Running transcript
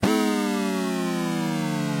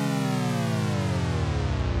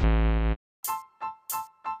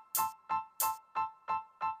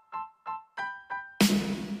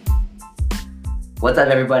What's up,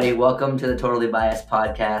 everybody? Welcome to the Totally Biased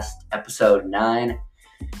Podcast, episode 9.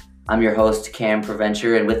 I'm your host, Cam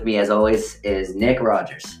Proventure, and with me, as always, is Nick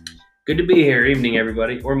Rogers. Good to be here. Evening,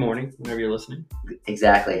 everybody, or morning, whenever you're listening.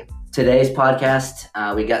 Exactly. Today's podcast,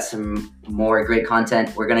 we got some more great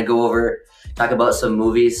content. We're going to talk about some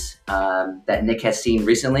movies that Nick has seen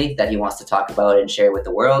recently that he wants to talk about and share with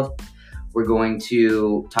the world. We're going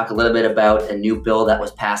to talk a little bit about a new bill that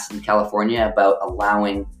was passed in California about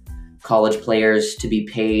allowing college players to be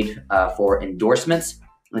paid for endorsements.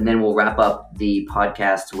 And then we'll wrap up the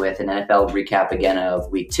podcast with an NFL recap again of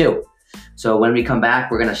week 2. So when we come back,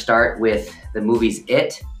 we're going to start with the movies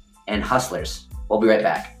It and Hustlers. We'll be right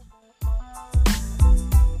back.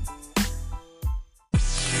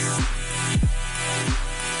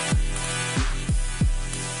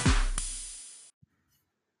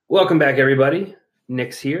 Welcome back, everybody.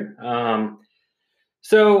 Nick's here.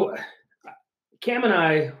 So Cam and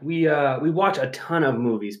I, we watch a ton of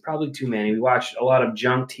movies, probably too many. We watch a lot of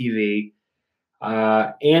junk TV,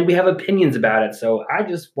 and we have opinions about it. So I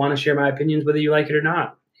just want to share my opinions, whether you like it or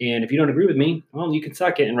not. And if you don't agree with me, well, you can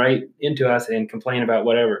suck it and write into us and complain about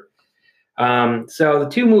whatever. So the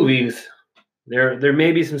two movies, there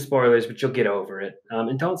may be some spoilers, but you'll get over it.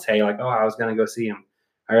 And don't say like, oh, I was going to go see them.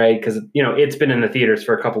 All right, because it's been in the theaters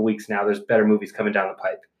for a couple weeks now. There's better movies coming down the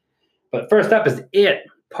pipe. But first up is It,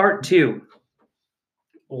 Part 2.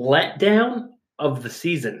 Letdown of the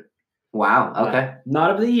season. Wow, okay.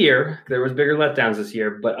 Not of the year. There was bigger letdowns this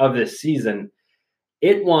year, but of this season.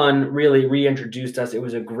 It one really reintroduced us. It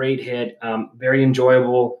was a great hit, very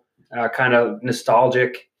enjoyable, kind of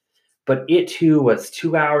nostalgic. But It 2 was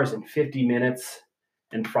 2 hours and 50 minutes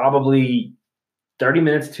and probably 30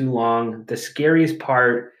 minutes too long. The scariest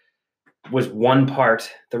part was one part.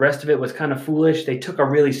 The rest of it was kind of foolish. They took a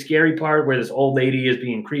really scary part where this old lady is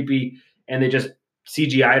being creepy and they just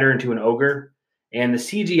CGI'd her into an ogre. And the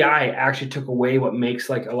CGI actually took away what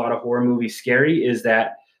makes like a lot of horror movies scary, is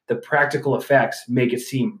that the practical effects make it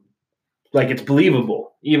seem like it's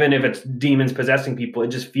believable. Even if it's demons possessing people, it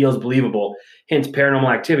just feels believable. Hence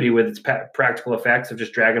Paranormal Activity with its practical effects of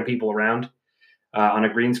just dragging people around on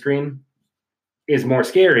a green screen is more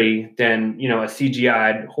scary than, a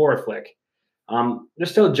CGI'd horror flick.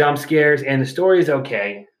 There's still jump scares and the story is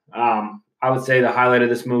okay. I would say the highlight of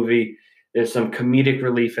this movie, there's some comedic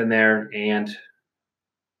relief in there, and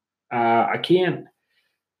I can't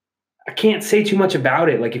say too much about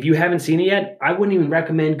it. Like, if you haven't seen it yet, I wouldn't even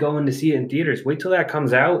recommend going to see it in theaters. Wait till that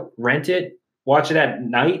comes out, rent it, watch it at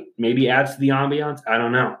night, maybe adds to the ambiance. I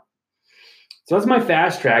don't know. So that's my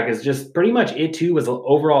fast track, is just pretty much It 2 was an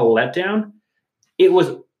overall letdown. It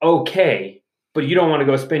was okay, but you don't want to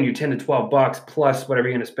go spend your $10 to $12 plus whatever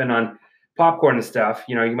you're going to spend on popcorn and stuff.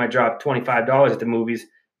 You might drop $25 at the movies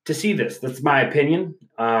to see this. That's my opinion,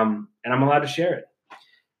 and I'm allowed to share it.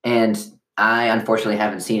 And I unfortunately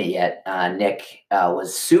haven't seen it yet. Nick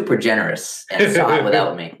was super generous and saw it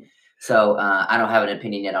without me. So I don't have an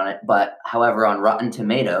opinion yet on it. But however, on Rotten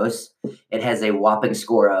Tomatoes, it has a whopping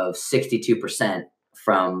score of 62%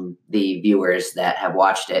 from the viewers that have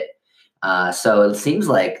watched it. So it seems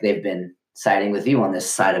like they've been siding with you on this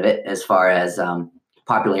side of it as far as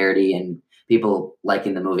popularity and people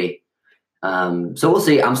liking the movie. So we'll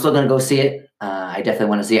see. I'm still going to go see it. I definitely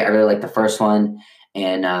want to see it. I really like the first one.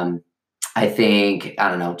 And I think, I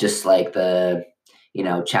don't know, just like the,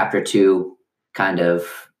 chapter 2 kind of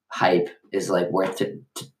hype is like worth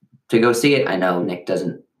to go see it. I know Nick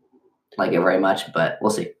doesn't like it very much, but we'll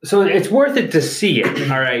see. So it's worth it to see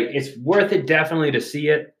it. All right. It's worth it definitely to see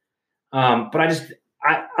it. But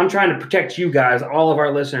I'm trying to protect you guys, all of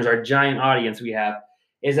our listeners, our giant audience we have,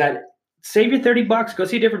 is that save your $30, go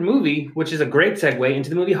see a different movie, which is a great segue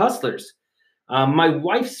into the movie Hustlers. My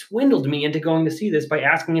wife swindled me into going to see this by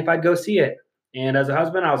asking if I'd go see it. And as a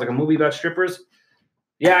husband, I was like, a movie about strippers?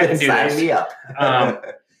 Yeah, I can do this. Sign me up.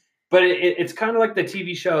 But it's kind of like the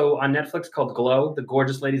TV show on Netflix called Glow, The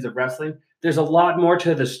Gorgeous Ladies of Wrestling. There's a lot more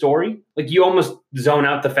to the story. Like, you almost zone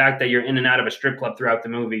out the fact that you're in and out of a strip club throughout the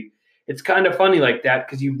movie. It's kind of funny like that,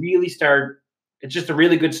 because you really it's just a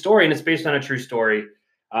really good story, and it's based on a true story.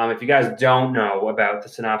 If you guys don't know about the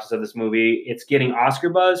synopsis of this movie, it's getting Oscar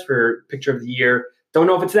buzz for Picture of the Year. Don't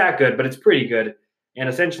know if it's that good, but it's pretty good. And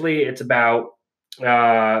essentially, it's about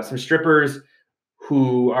some strippers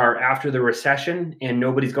who are after the recession and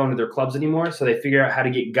nobody's going to their clubs anymore. So they figure out how to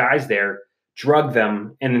get guys there, drug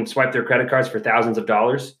them, and then swipe their credit cards for thousands of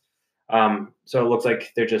dollars. So it looks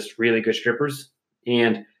like they're just really good strippers.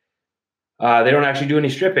 And they don't actually do any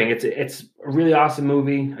stripping. It's a really awesome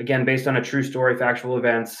movie, again, based on a true story, factual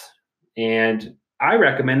events. And I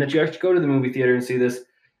recommend that you actually go to the movie theater and see this.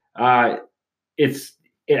 It's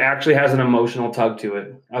it actually has an emotional tug to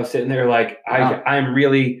it. I was sitting there like, Wow.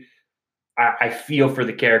 I feel for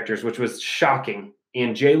the characters, which was shocking.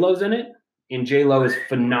 And J-Lo's in it, and J-Lo is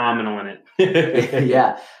phenomenal in it.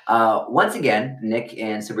 Yeah. Once again, Nick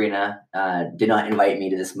and Sabrina did not invite me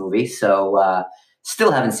to this movie, so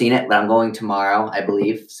still haven't seen it, but I'm going tomorrow, I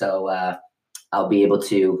believe. So I'll be able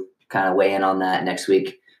to kind of weigh in on that next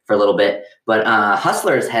week for a little bit. But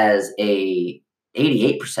Hustlers has a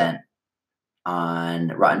 88% on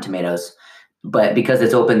Rotten Tomatoes, but because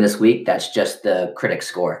it's open this week, that's just the critic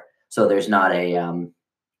score. So there's not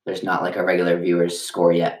like a regular viewer's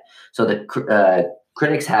score yet. So the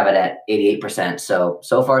critics have it at 88%. So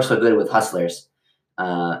far so good with Hustlers,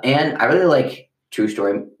 and I really like true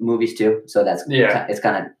story movies too. So it's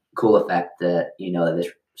kind of cool effect that that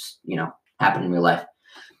this happened in real life,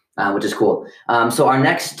 which is cool. So our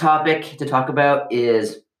next topic to talk about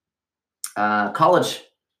is college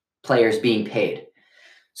players being paid.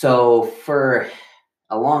 So for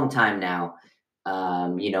a long time now,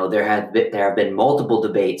 there have been multiple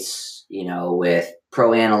debates, with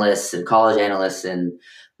pro analysts and college analysts and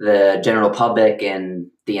the general public and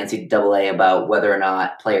the NCAA about whether or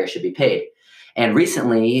not players should be paid. And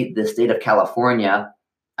recently, the state of California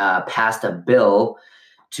passed a bill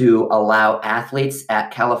to allow athletes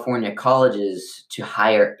at California colleges to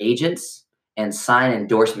hire agents and sign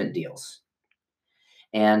endorsement deals.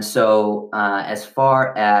 And so, as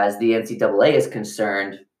far as the NCAA is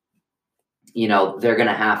concerned, they're going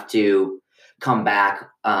to have to come back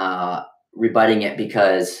rebutting it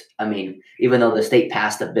because, even though the state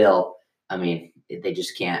passed a bill, they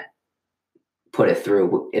just can't put it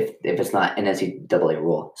through if it's not an NCAA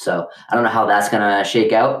rule. So I don't know how that's going to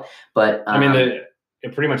shake out, but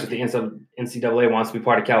it pretty much if the NCAA wants to be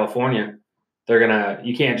part of California,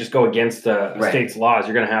 you can't just go against the state's laws.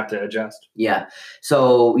 You're going to have to adjust. Yeah.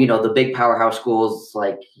 So, the big powerhouse schools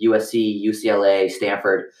like USC, UCLA,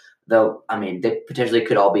 Stanford, though, they potentially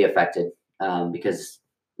could all be affected because,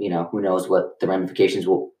 who knows what the ramifications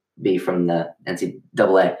will be from the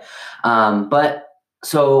NCAA. But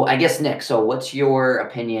so I guess, Nick, so what's your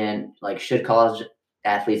opinion? Like, should college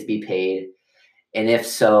athletes be paid? And if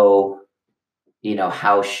so,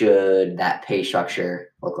 how should that pay structure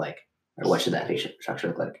look like? Or what should that pay structure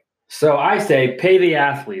look like? So I say pay the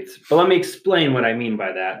athletes, but let me explain what I mean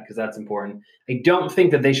by that because that's important. I don't think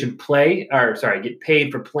that they should get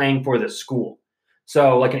paid for playing for the school.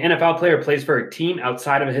 So like an NFL player plays for a team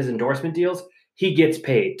outside of his endorsement deals, he gets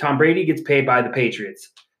paid. Tom Brady gets paid by the Patriots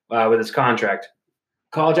with his contract.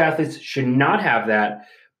 College athletes should not have that,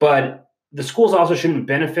 but the schools also shouldn't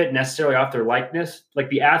benefit necessarily off their likeness. Like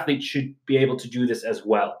the athletes should be able to do this as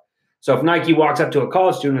well. So if Nike walks up to a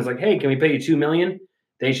college student and is like, hey, can we pay you $2 million?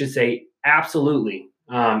 They should say, absolutely.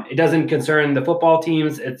 It doesn't concern the football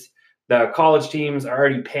teams. It's the college teams are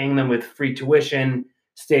already paying them with free tuition,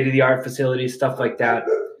 state-of-the-art facilities, stuff like that.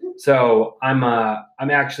 So I'm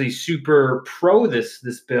actually super pro this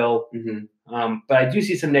bill, but I do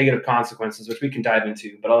see some negative consequences, which we can dive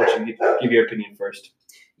into. But I'll let you give your opinion first.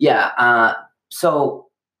 Yeah. So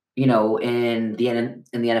in the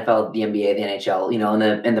NFL, the NBA, the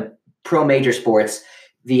NHL, in the pro major sports,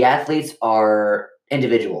 the athletes are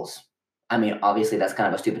individuals. Obviously that's kind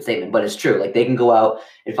of a stupid statement, but it's true. Like they can go out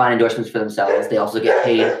and find endorsements for themselves. They also get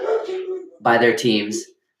paid by their teams.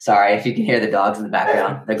 Sorry if you can hear the dogs in the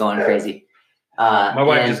background; they're going crazy. My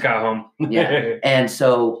wife just got home. Yeah, and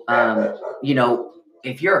so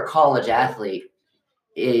if you're a college athlete,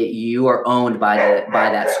 you are owned by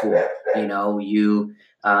that school. You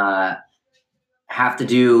have to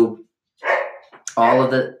do all of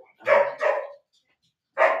the.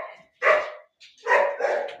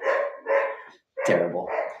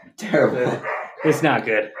 Terrible. It's not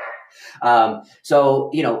good. So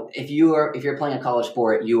if you're playing a college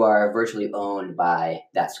sport, you are virtually owned by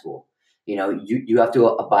that school. You have to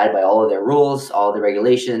abide by all of their rules, all the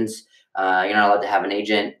regulations. You're not allowed to have an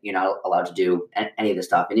agent. You're not allowed to do any of this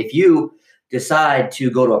stuff. And if you decide to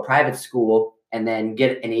go to a private school and then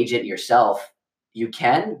get an agent yourself, you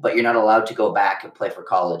can, but you're not allowed to go back and play for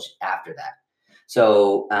college after that.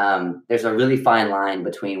 So there's a really fine line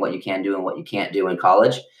between what you can do and what you can't do in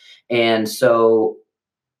college. And so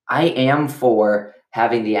I am for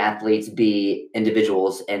having the athletes be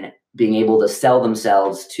individuals and being able to sell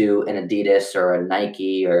themselves to an Adidas or a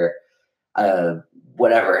Nike or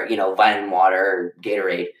whatever, vitamin water,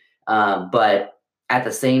 Gatorade. But at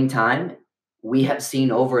the same time, we have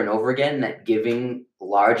seen over and over again that giving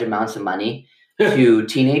large amounts of money to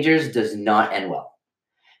teenagers does not end well.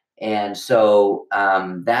 And so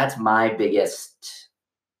that's my biggest,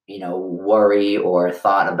 worry or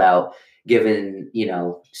thought about, giving,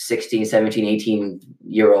 16, 17,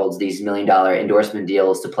 18-year-olds these $1 million endorsement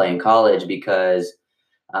deals to play in college because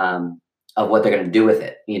of what they're going to do with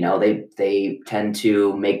it. They tend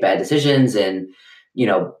to make bad decisions and,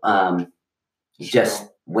 just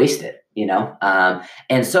waste it,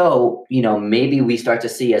 and so, maybe we start to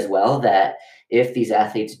see as well that if these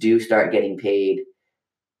athletes do start getting paid,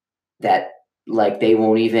 that like they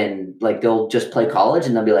won't even like they'll just play college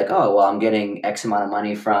and they'll be like, oh well, I'm getting X amount of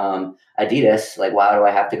money from Adidas. Like, why do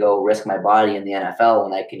I have to go risk my body in the NFL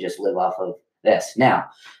when I can just live off of this? Now,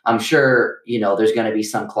 I'm sure there's going to be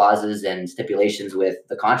some clauses and stipulations with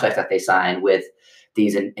the contracts that they sign with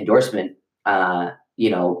these endorsement,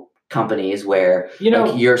 companies where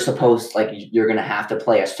like you're supposed you're going to have to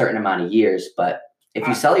play a certain amount of years, but if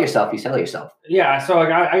you sell yourself, you sell yourself. Yeah. So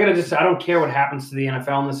I don't care what happens to the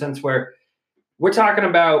NFL in the sense where we're talking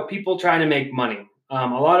about people trying to make money. A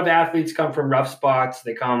lot of athletes come from rough spots.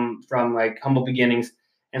 They come from like humble beginnings.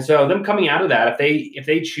 And so them coming out of that, if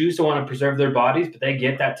they choose to want to preserve their bodies, but they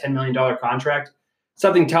get that $10 million contract,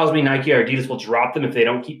 something tells me Nike or Adidas will drop them if they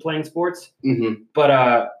don't keep playing sports. Mm-hmm.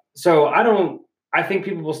 But so I think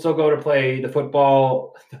people will still go to play the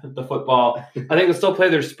football. I think they'll still play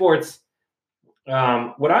their sports.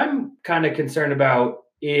 What I'm kind of concerned about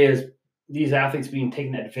is these athletes being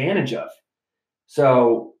taken advantage of.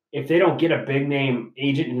 So if they don't get a big name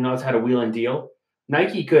agent who knows how to wheel and deal,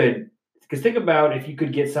 Nike could, because think about if you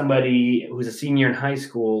could get somebody who's a senior in high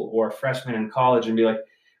school or a freshman in college and be like,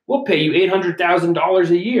 we'll pay you $800,000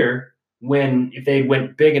 a year, when if they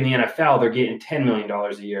went big in the NFL, they're getting $10 million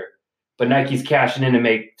a year. But Nike's cashing in to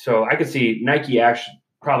make, so I could see Nike actually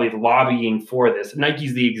probably lobbying for this.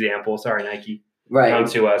 Nike's the example. Sorry, Nike. Right. Come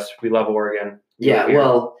to us. We love Oregon. Yeah,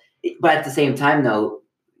 well, but at the same time, though,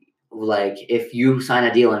 like if you sign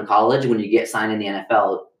a deal in college, when you get signed in the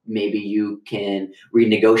NFL, maybe you can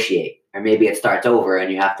renegotiate, or maybe it starts over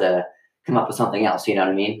and you have to come up with something else. You know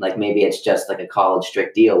what I mean? Like maybe it's just like a college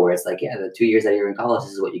strict deal where it's like, yeah, the 2 years that you're in college,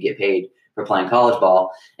 this is what you get paid for playing college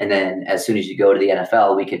ball. And then as soon as you go to the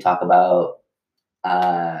NFL, we could talk about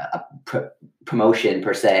a promotion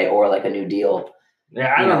per se, or like a new deal.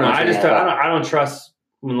 Yeah, I don't know. I don't trust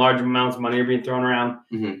when large amounts of money are being thrown around.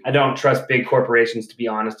 Mm-hmm. I don't trust big corporations, to be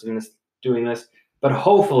honest, in doing this. But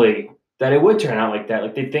hopefully that it would turn out like that.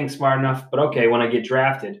 Like they think smart enough, but okay, when I get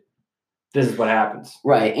drafted, this is what happens.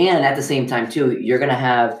 Right. And at the same time, too, you're going to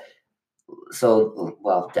have,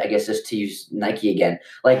 I guess just to use Nike again,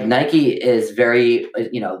 like Nike is very,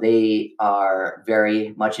 they are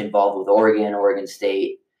very much involved with Oregon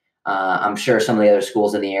State. I'm sure some of the other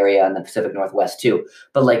schools in the area in the Pacific Northwest too.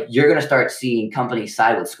 But like you're going to start seeing companies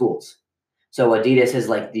side with schools. So Adidas is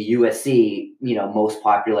like the USC, most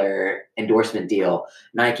popular endorsement deal.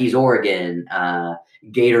 Nike's Oregon.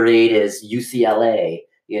 Gatorade is UCLA.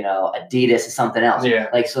 Adidas is something else. Yeah.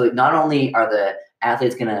 Like, so not only are the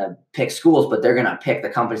athletes going to pick schools, but they're going to pick the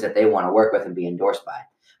companies that they want to work with and be endorsed by.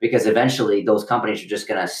 Because eventually those companies are just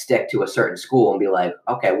going to stick to a certain school and be like,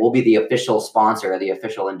 okay, we'll be the official sponsor or the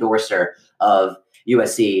official endorser of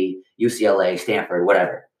USC, UCLA, Stanford,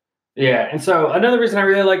 whatever. Yeah. And so another reason I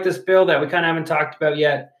really like this bill that we kind of haven't talked about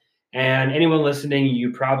yet, and anyone listening,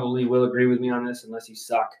 you probably will agree with me on this unless you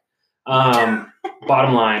suck.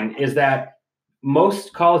 Bottom line is that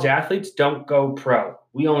most college athletes don't go pro.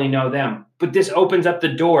 We only know them. But this opens up the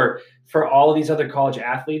door for all of these other college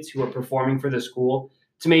athletes who are performing for the school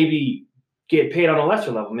to maybe get paid on a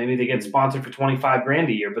lesser level. Maybe they get sponsored for $25,000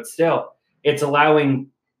 a year, but still it's allowing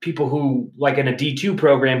people who like in a D2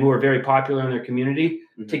 program who are very popular in their community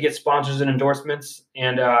to get sponsors and endorsements.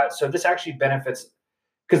 And so this actually benefits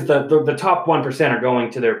because the top 1% are going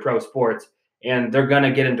to their pro sports and they're going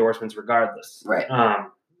to get endorsements regardless. Right.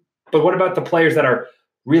 But what about the players that are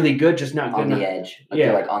really good, just not good on the edge? Like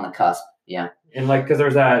they're like on the cusp. Yeah. And like, because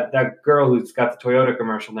there's that girl who's got the Toyota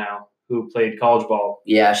commercial now who played college ball.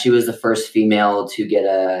 Yeah, she was the first female to get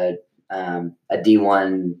a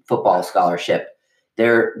D1 football scholarship.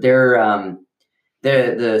 The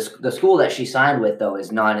school that she signed with though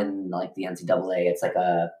is not in like the NCAA. It's like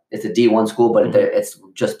it's a D1 school, but it's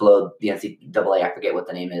just below the NCAA. I forget what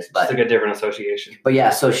the name is, but it's like a different association. But yeah,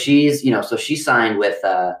 so she signed with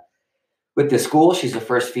the school. She's the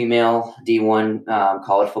first female D1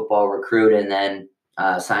 college football recruit, and then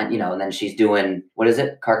signed, and then she's doing, what is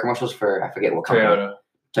it? Car commercials for, I forget what company.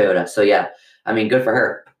 Toyota. So yeah, I mean, good for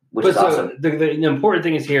her, which is awesome. The important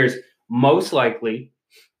thing is most likely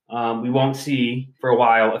we won't see for a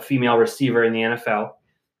while a female receiver in the NFL.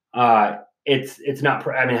 It's not,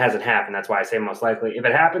 it hasn't happened. That's why I say most likely. If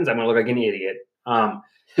it happens, I'm going to look like an idiot.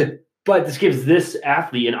 But this gives this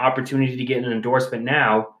athlete an opportunity to get an endorsement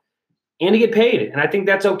now. and to get paid. And I think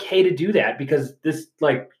that's okay to do that because this,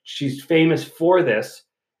 like, she's famous for this.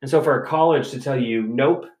 And so for a college to tell you,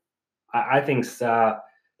 nope, I think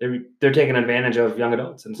they're taking advantage of young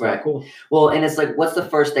adults. And it's not cool. Well, and it's like, what's the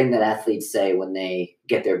first thing that athletes say when they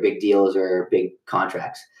get their big deals or big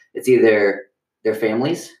contracts? It's either their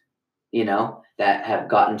families, that have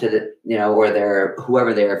gotten to the, or their,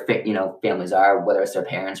 whoever their, families are, whether it's their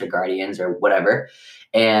parents or guardians or whatever.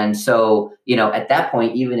 And so, at that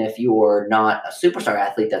point, even if you're not a superstar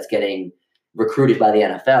athlete that's getting recruited by the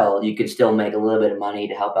NFL, you can still make a little bit of money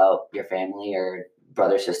to help out your family or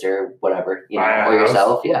brother, sister, whatever, or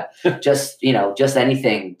yourself. Yeah. just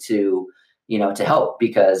anything to help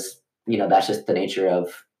because, that's just the nature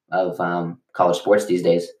of college sports these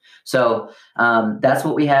days. So that's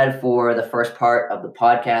what we had for the first part of the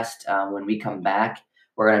podcast. When we come back,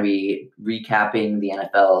 we're going to be recapping the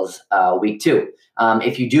NFL's week 2.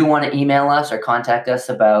 If you do want to email us or contact us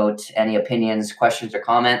about any opinions, questions, or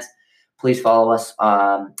comments, please follow us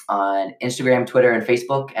on Instagram, Twitter, and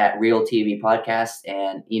Facebook at Real TV Podcast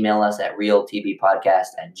and email us at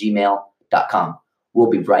realtvpodcast@gmail.com.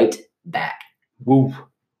 We'll be right back. Woo.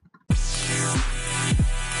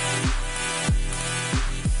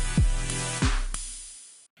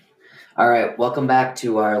 All right, welcome back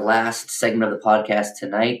to our last segment of the podcast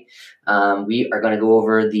tonight. We are going to go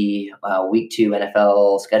over the week 2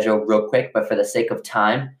 NFL schedule real quick, but for the sake of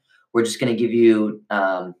time, we're just going to give you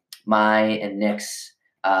my and Nick's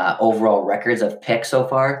overall records of picks so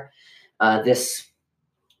far this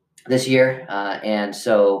year. And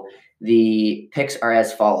so the picks are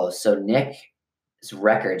as follows. So Nick's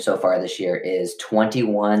record so far this year is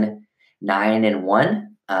 21-9-1.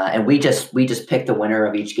 And we just pick the winner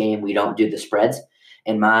of each game. We don't do the spreads.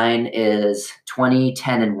 And mine is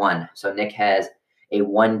 20-10-1. So Nick has a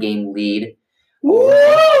 1-game lead.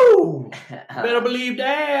 Woo! Better believe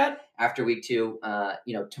that. After week 2,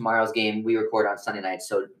 tomorrow's game, we record on Sunday night,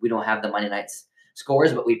 so we don't have the Monday night's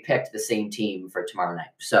scores, but we picked the same team for tomorrow night.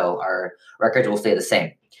 So our records will stay the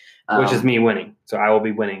same. Which is me winning. So I will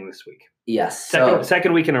be winning this week. Yes.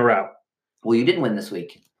 Second week in a row. Well, you didn't win this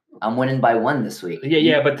week. I'm winning by 1 this week.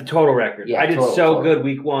 Yeah, but the total record. Yeah, I did total. Good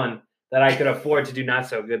week 1 that I could afford to do not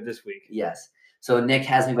so good this week. Yes. So Nick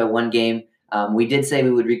has me by 1 game. We did say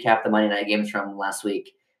we would recap the Monday night games from last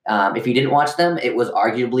week. If you didn't watch them, it was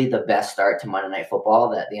arguably the best start to Monday Night Football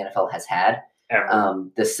that the NFL has had. Ever.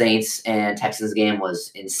 The Saints and Texans game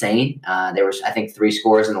was insane. There was, I think, 3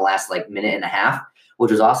 scores in the last minute and a half,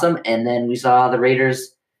 which was awesome. And then we saw the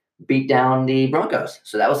Raiders beat down the Broncos.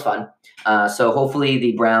 So that was fun. So hopefully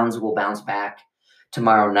the Browns will bounce back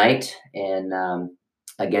tomorrow night and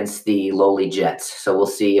against the lowly Jets. So we'll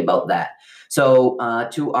see about that. So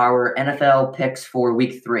to our NFL picks for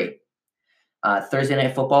week 3. Thursday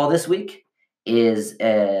Night Football this week is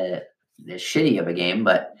a shitty of a game,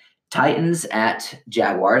 but Titans at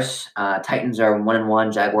Jaguars. Titans are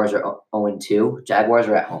 1-1. Jaguars are 0-2. Jaguars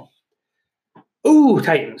are at home. Ooh,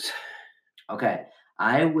 Titans. Okay.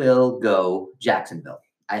 I will go Jacksonville.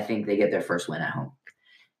 I think they get their first win at home.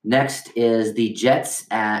 Next is the Jets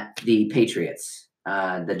at the Patriots.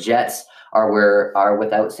 The Jets are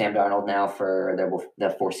without Sam Darnold now for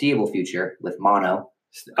the foreseeable future with mono.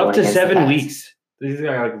 Up to 7 weeks. These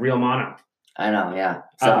are like real mono. I know, yeah.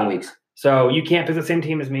 7 weeks. So you can't pick the same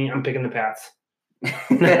team as me. I'm picking the Pats.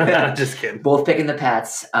 Just kidding. Both picking the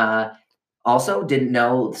Pats. Also, didn't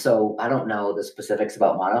know, so I don't know the specifics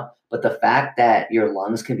about mono, but the fact that your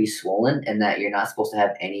lungs can be swollen and that you're not supposed to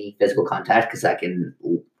have any physical contact because that can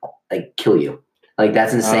kill you.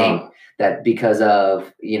 That's insane. That because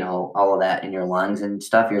of, all of that in your lungs and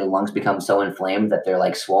stuff, your lungs become so inflamed that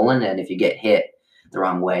they're swollen. And if you get hit the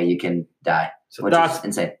wrong way, you can die. So which is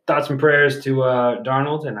insane. Thoughts and prayers to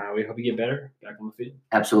Darnold, and we hope you get better back on the field.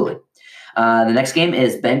 Absolutely. The next game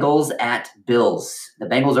is Bengals at Bills. The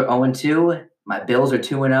Bengals are 0-2. My Bills are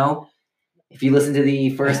 2-0. If you listen to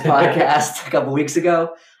the first podcast a couple weeks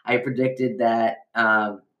ago, I predicted that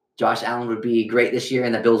Josh Allen would be great this year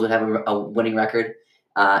and the Bills would have a winning record.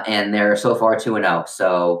 And they're so far 2-0.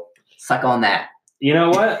 So suck on that. You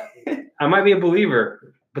know what? I might be a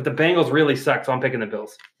believer, but the Bengals really suck, so I'm picking the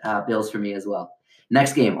Bills. Bills for me as well.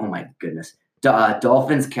 Next game. Oh, my goodness.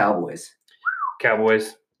 Dolphins, Cowboys.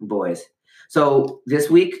 Cowboys. Boys. So this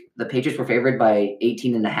week, the Patriots were favored by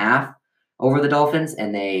 18.5 over the Dolphins,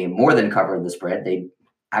 and they more than covered the spread. They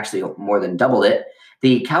actually more than doubled it.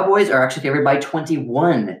 The Cowboys are actually favored by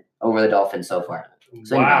 21 over the Dolphins so far.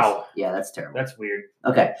 So wow. Anyways, yeah, that's terrible. That's weird.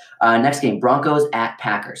 Okay. Next game, Broncos at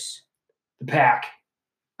Packers. The Pack.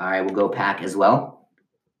 All right, we'll go Pack as well.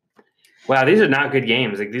 Wow, these are not good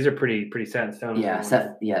games. These are pretty set in stone. Yeah,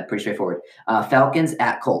 pretty straightforward. Falcons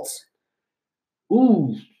at Colts.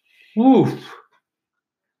 Ooh. Ooh.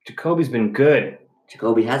 Jacoby's been good.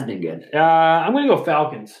 Jacoby has been good. I'm going to go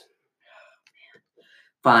Falcons.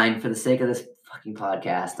 Fine, for the sake of this fucking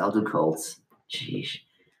podcast, I'll do Colts. Jeez.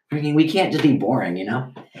 Freaking, we can't just be boring, you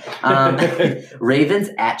know? Ravens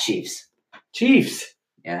at Chiefs. Chiefs.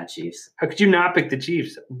 Yeah, Chiefs. How could you not pick the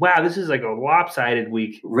Chiefs? Wow, this is like a lopsided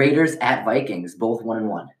week. Raiders at Vikings, both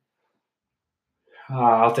 1-1.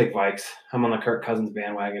 I'll take Vikes. I'm on the Kirk Cousins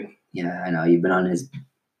bandwagon. Yeah, I know. You've been on his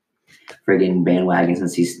friggin' bandwagon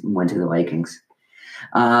since he went to the Vikings.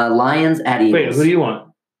 Lions at Eagles. Wait, who do you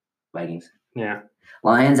want? Vikings. Yeah.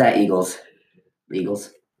 Lions at Eagles.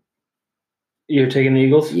 Eagles. You're taking the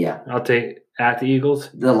Eagles? Yeah. I'll take at the Eagles.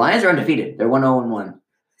 The Lions are undefeated. They're 1-0-1.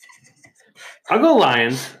 I'll go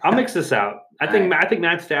Lions. I'll mix this out. I All think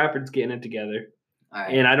Matt Stafford's getting it together. All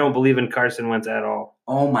right. And I don't believe in Carson Wentz at all.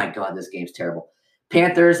 Oh my God, this game's terrible.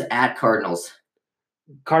 Panthers at Cardinals.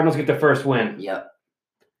 Cardinals get the first win. Yep.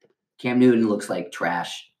 Cam Newton looks like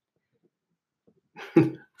trash.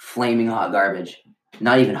 Flaming hot garbage.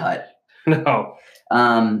 Not even hot. No.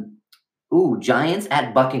 Giants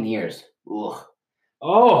at Buccaneers. Ugh.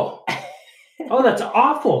 Oh, that's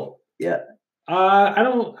awful. Yeah.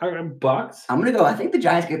 Bucks. I'm gonna go. I think the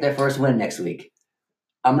Giants get their first win next week.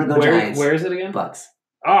 I'm gonna go Giants. Where is it again? Bucks.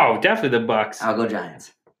 Oh, definitely the Bucks. I'll go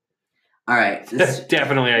Giants. All right.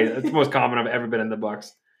 Definitely, it's the most common I've ever been in the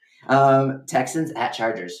Bucks. Texans at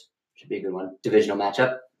Chargers should be a good one. Divisional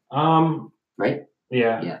matchup. Right?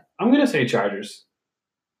 Yeah. Yeah. I'm gonna say Chargers.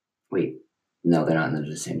 Wait. No, they're not in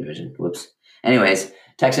the same division. Whoops. Anyways,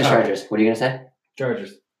 Texans, Chargers. What are you going to say?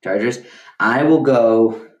 Chargers. Chargers. I will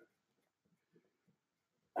go.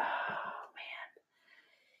 Oh, man.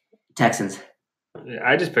 Texans. Yeah,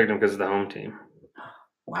 I just picked them because of the home team.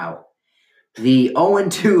 Wow. The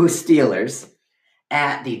 0-2 Steelers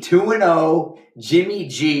at the 2-0 Jimmy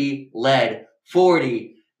G led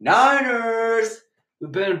 49ers.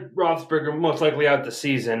 Ben Roethlisberger most likely out the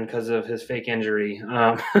season because of his fake injury.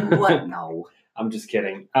 What? No. I'm just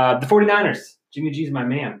kidding. The 49ers. Jimmy G's my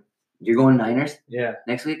man. You're going Niners? Yeah.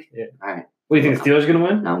 Next week? Yeah. All right. What do you think? The Steelers are going to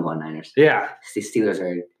win? No, I'm going Niners. Yeah. The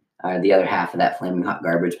Steelers are the other half of that flaming hot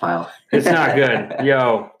garbage pile. It's not good.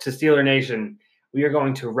 Yo, to Steeler Nation, we are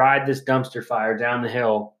going to ride this dumpster fire down the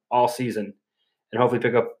hill all season and hopefully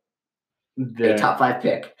pick up the top 5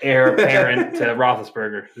 pick. heir apparent to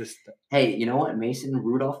Roethlisberger. Hey, you know what? Mason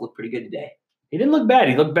Rudolph looked pretty good today. He didn't look bad.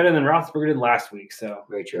 He looked better than Roethlisberger did last week. So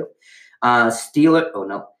very true.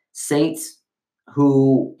 Saints.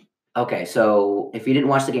 Okay, so if you didn't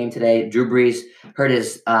watch the game today, Drew Brees hurt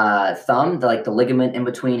his thumb, the ligament in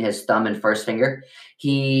between his thumb and first finger.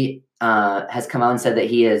 He has come out and said that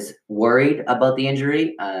he is worried about the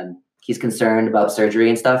injury. He's concerned about surgery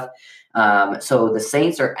and stuff. So the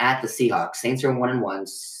Saints are at the Seahawks. Saints are 1-1.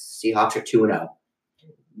 Seahawks are 2-0.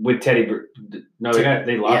 With Teddy, no,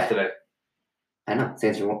 they lost today. I know. The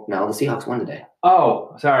Seahawks won today.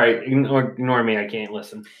 Oh, sorry. Ignore me. I can't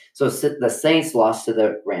listen. So the Saints lost to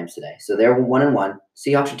the Rams today. So they're 1-1.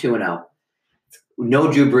 Seahawks are 2-0.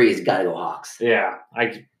 No Drew Brees. Got to go Hawks. Yeah,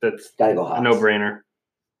 that's got to go Hawks. A no-brainer.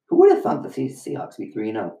 Who would have thought the Seahawks be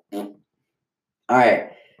 3-0? All right.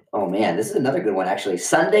 Oh, man. This is another good one, actually.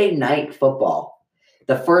 Sunday Night Football.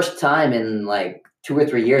 The first time in 2 or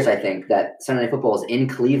 3 years, I think, that Sunday Night Football is in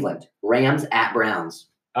Cleveland. Rams at Browns.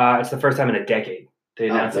 It's the first time in a decade. They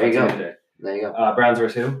announced there you go. Tuesday. There you go. Browns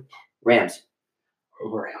versus who? Rams.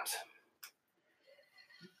 Rams.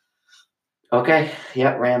 Okay.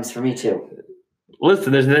 Yep, Rams for me too.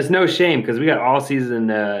 Listen, there's no shame because we got all season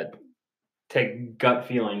to take gut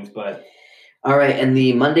feelings, but all right. And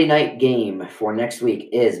the Monday night game for next week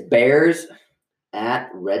is Bears at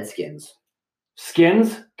Redskins.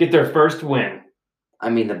 Skins get their first win. I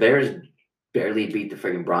mean, the Bears barely beat the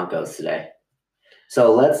friggin' Broncos today.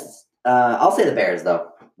 So let's. I'll say the Bears though.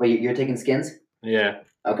 Wait, you're taking Skins? Yeah.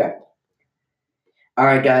 Okay. All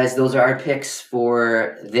right, guys. Those are our picks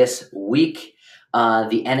for this week.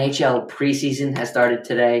 The NHL preseason has started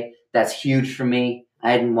today. That's huge for me.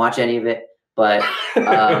 I didn't watch any of it, but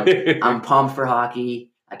I'm pumped for hockey.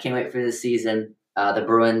 I can't wait for this season. The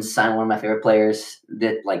Bruins signed one of my favorite players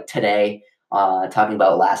today. Talking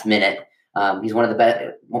about last minute. He's one of the best.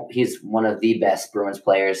 He's one of the best Bruins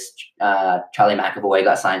players. Charlie McAvoy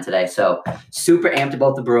got signed today, so super amped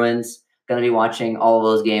about the Bruins. Going to be watching all of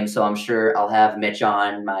those games, so I'm sure I'll have Mitch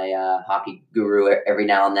on, my hockey guru, every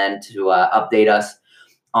now and then to update us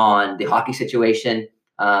on the hockey situation.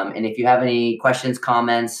 And if you have any questions,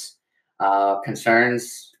 comments,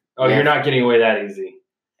 concerns. You're not getting away that easy.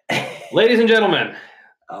 Ladies and gentlemen.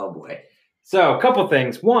 Oh, boy. So a couple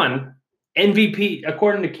things. One, MVP,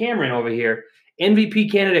 according to Cameron over here,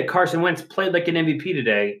 MVP candidate Carson Wentz played like an MVP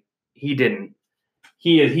today. He didn't.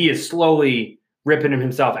 He is slowly ripping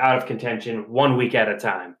himself out of contention 1 week at a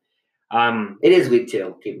time. It is week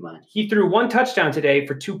 2, keep in mind. He threw 1 touchdown today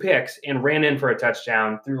for 2 picks and ran in for a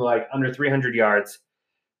touchdown, threw like under 300 yards.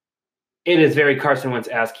 It is very Carson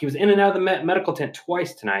Wentz-esque. He was in and out of the medical tent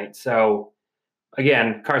twice tonight. So,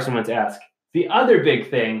 again, Carson Wentz-esque. The other big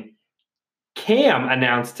thing, Cam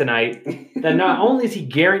announced tonight that not only is he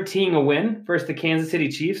guaranteeing a win versus the Kansas City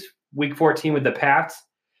Chiefs, Week 14 with the Pats,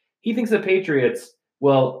 he thinks the Patriots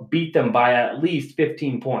will beat them by at least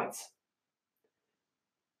 15 points.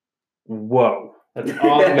 Whoa. That's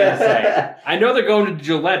all I'm going to say. I know they're going to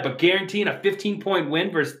Gillette, but guaranteeing a 15-point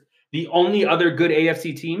win versus the only other good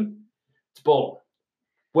AFC team, it's bold.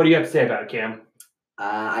 What do you have to say about it, Cam?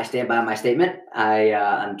 I stand by my statement.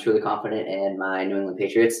 I'm truly confident in my New England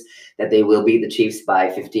Patriots that they will beat the Chiefs by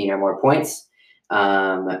 15 or more points.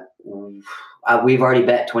 We've already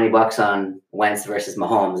bet $20 on Wentz versus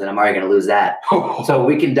Mahomes, and I'm already going to lose that. So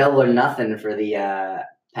we can double or nothing for the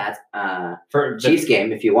Pats for Chiefs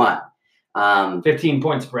game if you want.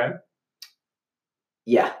 15-point spread?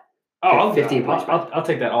 Yeah. Oh, 15 points. I'll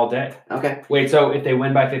take that all day. Okay. Wait, so if they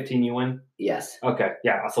win by 15, you win? Yes. Okay.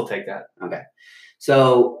 Yeah, I'll still take that. Okay.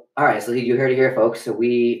 So, all right. So you heard it here, folks. So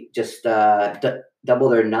we just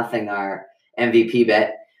doubled or nothing our MVP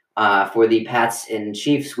bet for the Pats and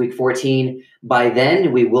Chiefs Week 14. By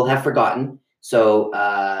then, we will have forgotten. So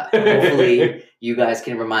hopefully you guys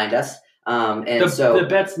can remind us. The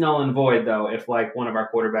bet's null and void, though, if like one of our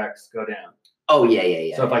quarterbacks go down. Oh,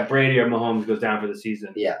 yeah. So if like Brady or Mahomes goes down for the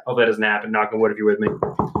season, hope that doesn't happen. Knock on wood if you're with me.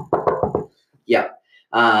 Yeah.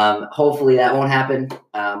 Hopefully that won't happen.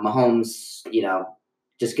 Mahomes,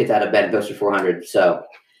 just gets out of bed and goes for 400. So,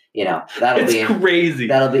 that'll be crazy.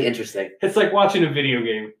 That'll be interesting. It's like watching a video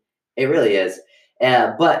game. It really is.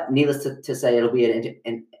 But needless to say, it'll be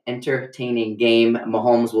an entertaining game.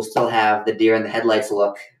 Mahomes will still have the deer in the headlights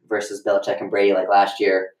look versus Belichick and Brady like last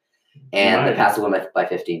year. And the Pats will win by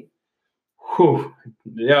 15. Whew.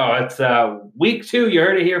 Yeah, it's week 2. You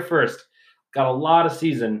heard it here first. Got a lot of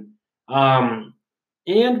season. And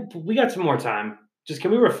we got some more time. Just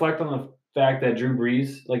can we reflect on the fact that Drew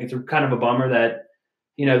Brees, like it's kind of a bummer that,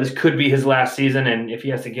 this could be his last season and if he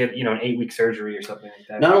has to get, an 8-week surgery or something like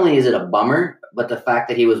that. Not only is it a bummer, but the fact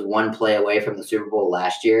that he was 1 play away from the Super Bowl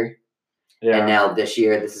last year. Yeah. And now this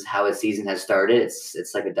year, this is how his season has started.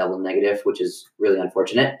 It's like a double negative, which is really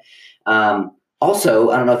unfortunate. Also,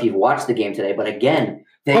 I don't know if you've watched the game today, but again,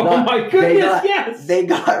 they got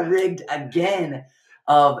rigged again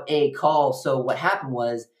of a call. So what happened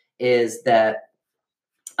is that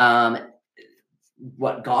Goff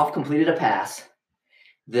completed a pass,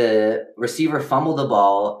 the receiver fumbled the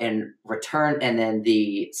ball and returned, and then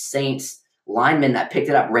the Saints lineman that picked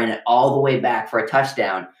it up ran it all the way back for a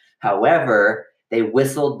touchdown. However, they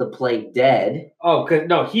whistled the play dead. Oh,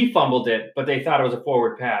 no, he fumbled it, but they thought it was a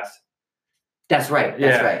forward pass. That's right.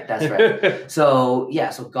 That's right. So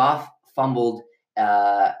Goff fumbled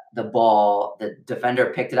the ball. The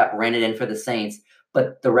defender picked it up, ran it in for the Saints,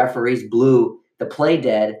 but the referees blew the play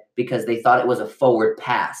dead because they thought it was a forward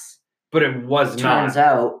pass. But it was not. Turns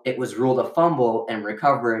out it was ruled a fumble and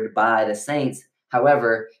recovered by the Saints.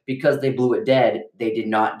 However, because they blew it dead, they did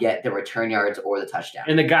not get the return yards or the touchdown.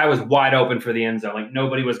 And the guy was wide open for the end zone. Like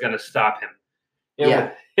nobody was going to stop him.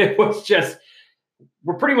 It was just...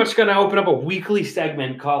 We're pretty much going to open up a weekly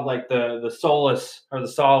segment called like the solace or the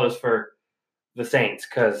solace for the Saints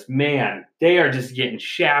because, man, they are just getting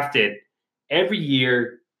shafted every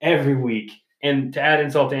year, every week. And to add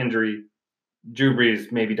insult to injury, Drew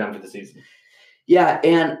Brees may be done for the season. Yeah,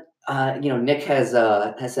 and Nick has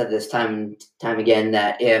said this time and time again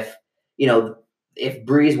that if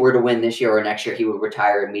Brees were to win this year or next year, he would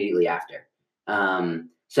retire immediately after.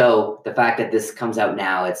 So the fact that this comes out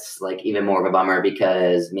now, it's like even more of a bummer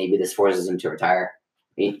because maybe this forces him to retire.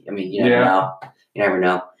 I mean, you never know. You never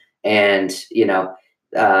know. And,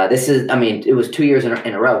 this is, it was 2 years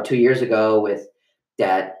in a row. 2 years ago with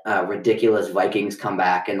that ridiculous Vikings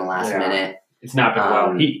comeback in the last minute. It's not been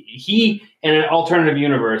well. He in an alternative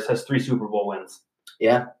universe has 3 Super Bowl wins.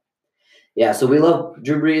 Yeah. Yeah. So we love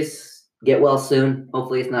Drew Brees. Get well soon.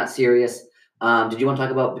 Hopefully it's not serious. Did you want to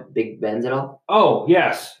talk about Big Ben's at all? Oh,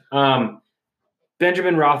 yes.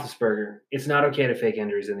 Benjamin Roethlisberger. It's not okay to fake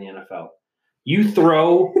injuries in the NFL. You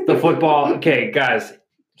throw the football. Okay, guys,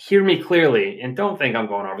 hear me clearly, and don't think I'm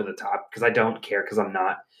going over the top because I don't care because I'm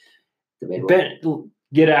not. Ben,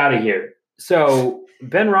 get out of here. So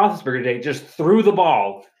Ben Roethlisberger today just threw the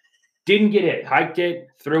ball, didn't get it, hiked it,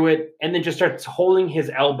 threw it, and then just starts holding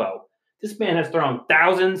his elbow. This man has thrown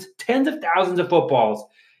tens of thousands of footballs.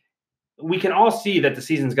 we can all see that the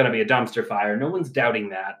season's going to be a dumpster fire. No one's doubting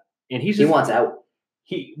that. And he wants out.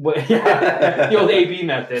 The old AB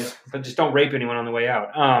method, but just don't rape anyone on the way out.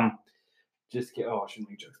 I shouldn't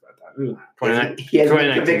make jokes about that. Ooh, he hasn't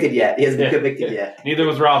been convicted yet. Neither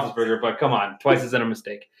was Roethlisberger, but come on, twice isn't a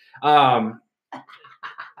mistake.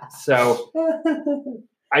 So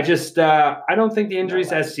I just I don't think the injury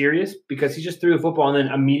is as serious because he just threw the football and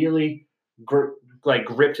then immediately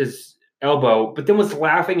gripped his elbow, but then was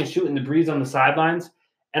laughing and shooting the breeze on the sidelines.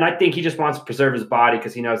 And I think he just wants to preserve his body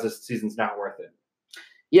because he knows this season's not worth it.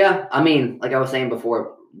 Yeah, I mean, like I was saying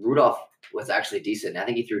before, Rudolph was actually decent. I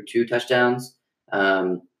think he threw 2 touchdowns,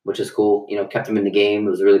 which is cool. Kept him in the game.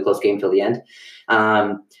 It was a really close game till the end.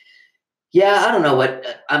 I don't know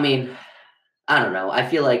I don't know. I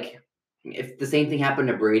feel like if the same thing happened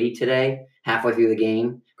to Brady today, halfway through the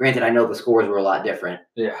game, granted, I know the scores were a lot different.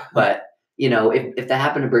 Yeah. But, if that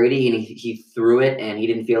happened to Brady and he threw it and he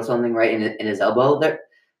didn't feel something right in his elbow,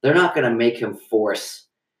 they're not going to make him force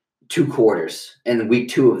 2 quarters in week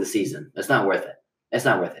 2 of the season. It's not worth it. It's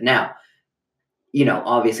not worth it. Now,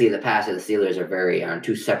 obviously the Pats and the Steelers are on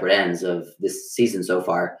 2 separate ends of this season so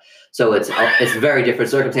far. So it's very different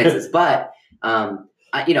circumstances. But,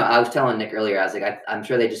 I was telling Nick earlier, I was like, I'm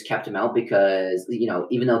sure they just kept him out because,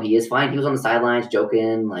 even though he is fine, he was on the sidelines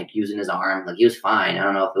joking, like using his arm. Like he was fine. I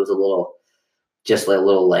don't know if it was a little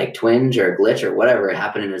like twinge or glitch or whatever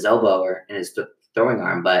happened in his elbow or in his throwing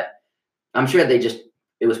arm. But I'm sure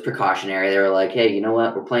it was precautionary. They were like, hey, you know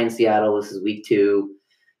what? We're playing Seattle. This is week 2.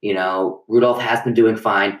 Rudolph has been doing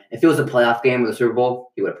fine. If it was a playoff game or the Super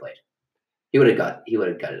Bowl, he would have played. He would have got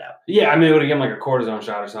it out. Yeah, I mean, it would have given like a cortisone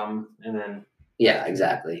shot or something, and then. Yeah,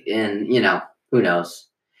 exactly. And who knows?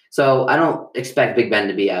 So I don't expect Big Ben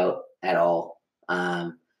to be out at all.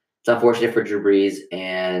 It's unfortunate for Drew Brees,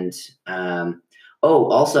 and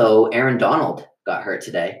also Aaron Donald got hurt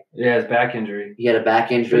today. Yeah, his back injury. He had a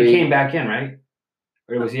back injury. But he came back in, right?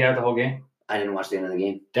 Or was he out the whole game? I didn't watch the end of the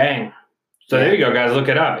game. Dang. So there you go, guys. Look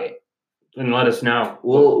it up and let us know.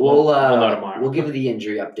 We'll give you the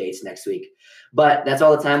injury updates next week. But that's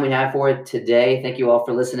all the time we have for it today. Thank you all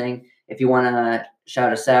for listening. If you want to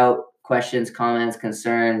shout us out, questions, comments,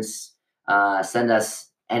 concerns, send us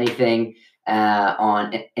anything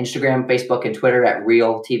on Instagram, Facebook, and Twitter at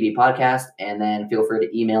Real TV Podcast. And then feel free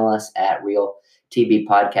to email us at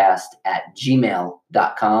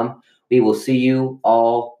realtvpodcast@gmail.com. We will see you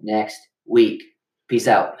all next week. Peace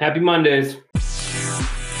out. Happy Mondays.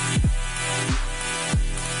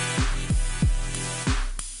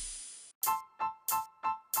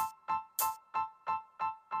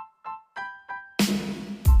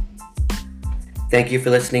 Thank you for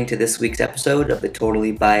listening to this week's episode of the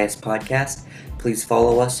Totally Biased Podcast. Please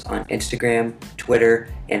follow us on Instagram, Twitter,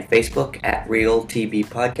 and Facebook at Real TV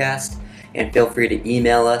Podcast. And feel free to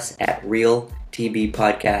email us at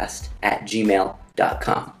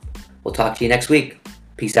realtvpodcast@gmail.com. We'll talk to you next week.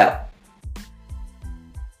 Peace out.